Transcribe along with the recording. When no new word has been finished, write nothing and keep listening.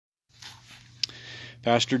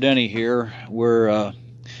Pastor Denny here. We're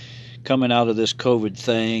coming out of this COVID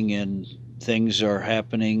thing, and things are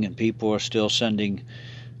happening, and people are still sending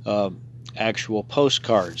actual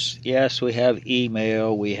postcards. Yes, we have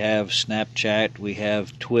email, we have Snapchat, we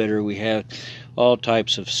have Twitter, we have all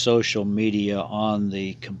types of social media on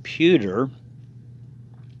the computer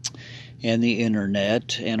and the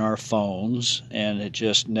internet and our phones, and it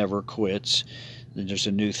just never quits. There's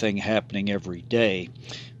a new thing happening every day.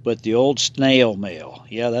 But the old snail mail,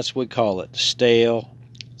 yeah, that's what we call it, snail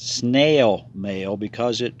mail,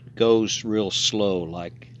 because it goes real slow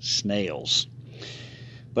like snails.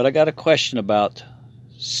 But I got a question about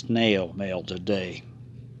snail mail today.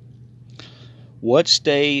 What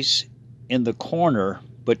stays in the corner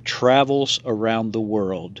but travels around the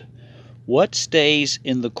world? What stays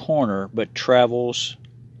in the corner but travels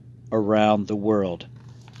around the world?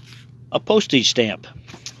 A postage stamp.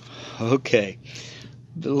 Okay.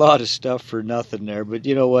 A lot of stuff for nothing there, but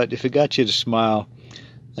you know what? If it got you to smile,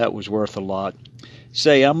 that was worth a lot.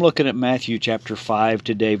 Say, I'm looking at Matthew chapter 5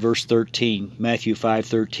 today, verse 13. Matthew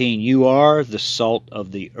 5:13. You are the salt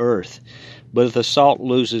of the earth, but if the salt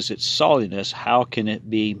loses its saltiness, how can it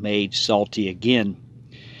be made salty again?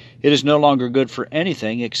 It is no longer good for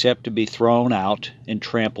anything except to be thrown out and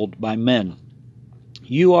trampled by men.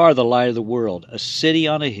 You are the light of the world. A city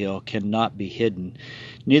on a hill cannot be hidden.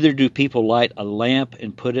 Neither do people light a lamp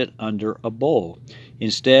and put it under a bowl.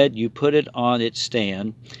 Instead, you put it on its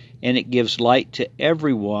stand, and it gives light to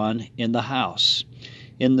everyone in the house.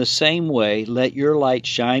 In the same way, let your light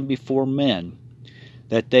shine before men,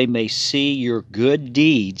 that they may see your good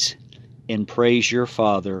deeds and praise your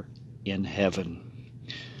Father in heaven.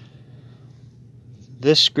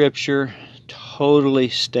 This scripture totally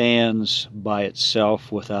stands by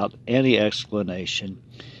itself without any explanation.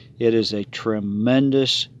 It is a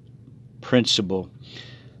tremendous principle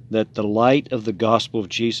that the light of the gospel of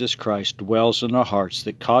Jesus Christ dwells in our hearts,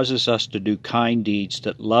 that causes us to do kind deeds,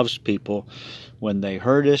 that loves people when they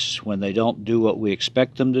hurt us, when they don't do what we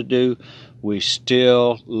expect them to do. We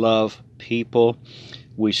still love people.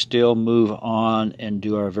 We still move on and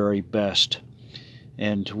do our very best.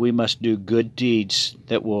 And we must do good deeds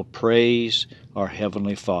that will praise our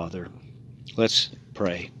Heavenly Father. Let's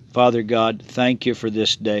pray. Father God, thank you for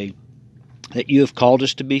this day, that you have called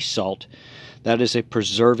us to be salt. That is a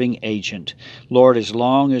preserving agent. Lord, as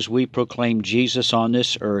long as we proclaim Jesus on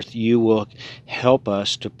this earth, you will help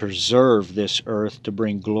us to preserve this earth to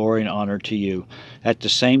bring glory and honor to you. At the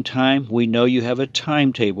same time, we know you have a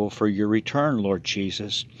timetable for your return, Lord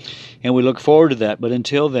Jesus, and we look forward to that. But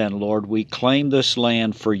until then, Lord, we claim this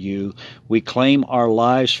land for you. We claim our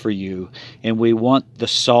lives for you, and we want the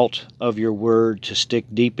salt of your word to stick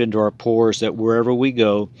deep into our pores, that wherever we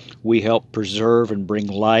go, we help preserve and bring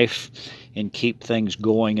life and keep things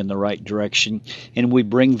going in the right direction. And we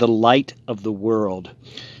bring the light of the world.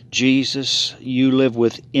 Jesus, you live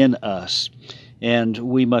within us, and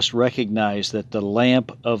we must recognize that the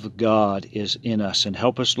lamp of God is in us. And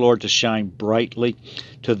help us, Lord, to shine brightly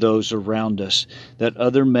to those around us, that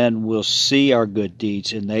other men will see our good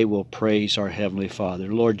deeds and they will praise our Heavenly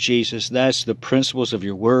Father. Lord Jesus, that's the principles of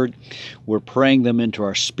your word. We're praying them into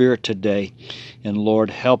our spirit today. And Lord,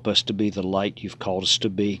 help us to be the light you've called us to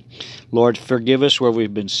be. Lord, forgive us where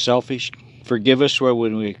we've been selfish. Forgive us where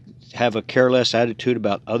when we have a careless attitude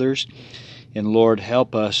about others. And Lord,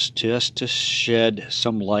 help us just to shed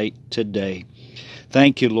some light today.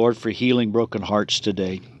 Thank you, Lord, for healing broken hearts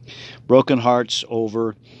today. Broken hearts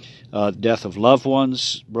over death of loved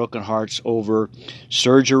ones, broken hearts over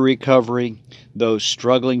surgery recovery, those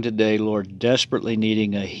struggling today, Lord, desperately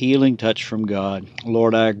needing a healing touch from God.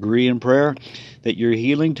 Lord, I agree in prayer that your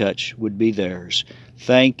healing touch would be theirs.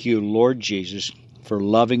 Thank you, Lord Jesus, for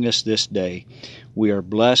loving us this day. We are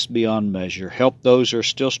blessed beyond measure. Help those who are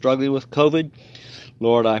still struggling with COVID.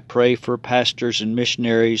 Lord, I pray for pastors and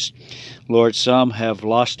missionaries. Lord, some have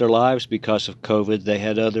lost their lives because of COVID. They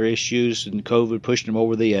had other issues, and COVID pushed them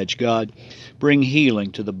over the edge. God, bring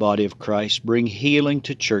healing to the body of Christ. Bring healing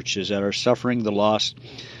to churches that are suffering the loss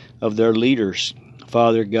of their leaders.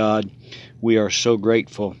 Father God, we are so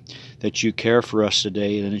grateful that you care for us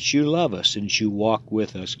today, and that you love us, and that you walk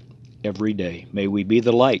with us every day. May we be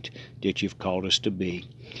the light that you've called us to be.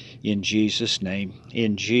 In Jesus' name,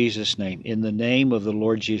 in the name of the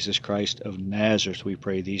Lord Jesus Christ of Nazareth, we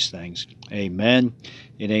pray these things. Amen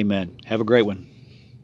and amen. Have a great one.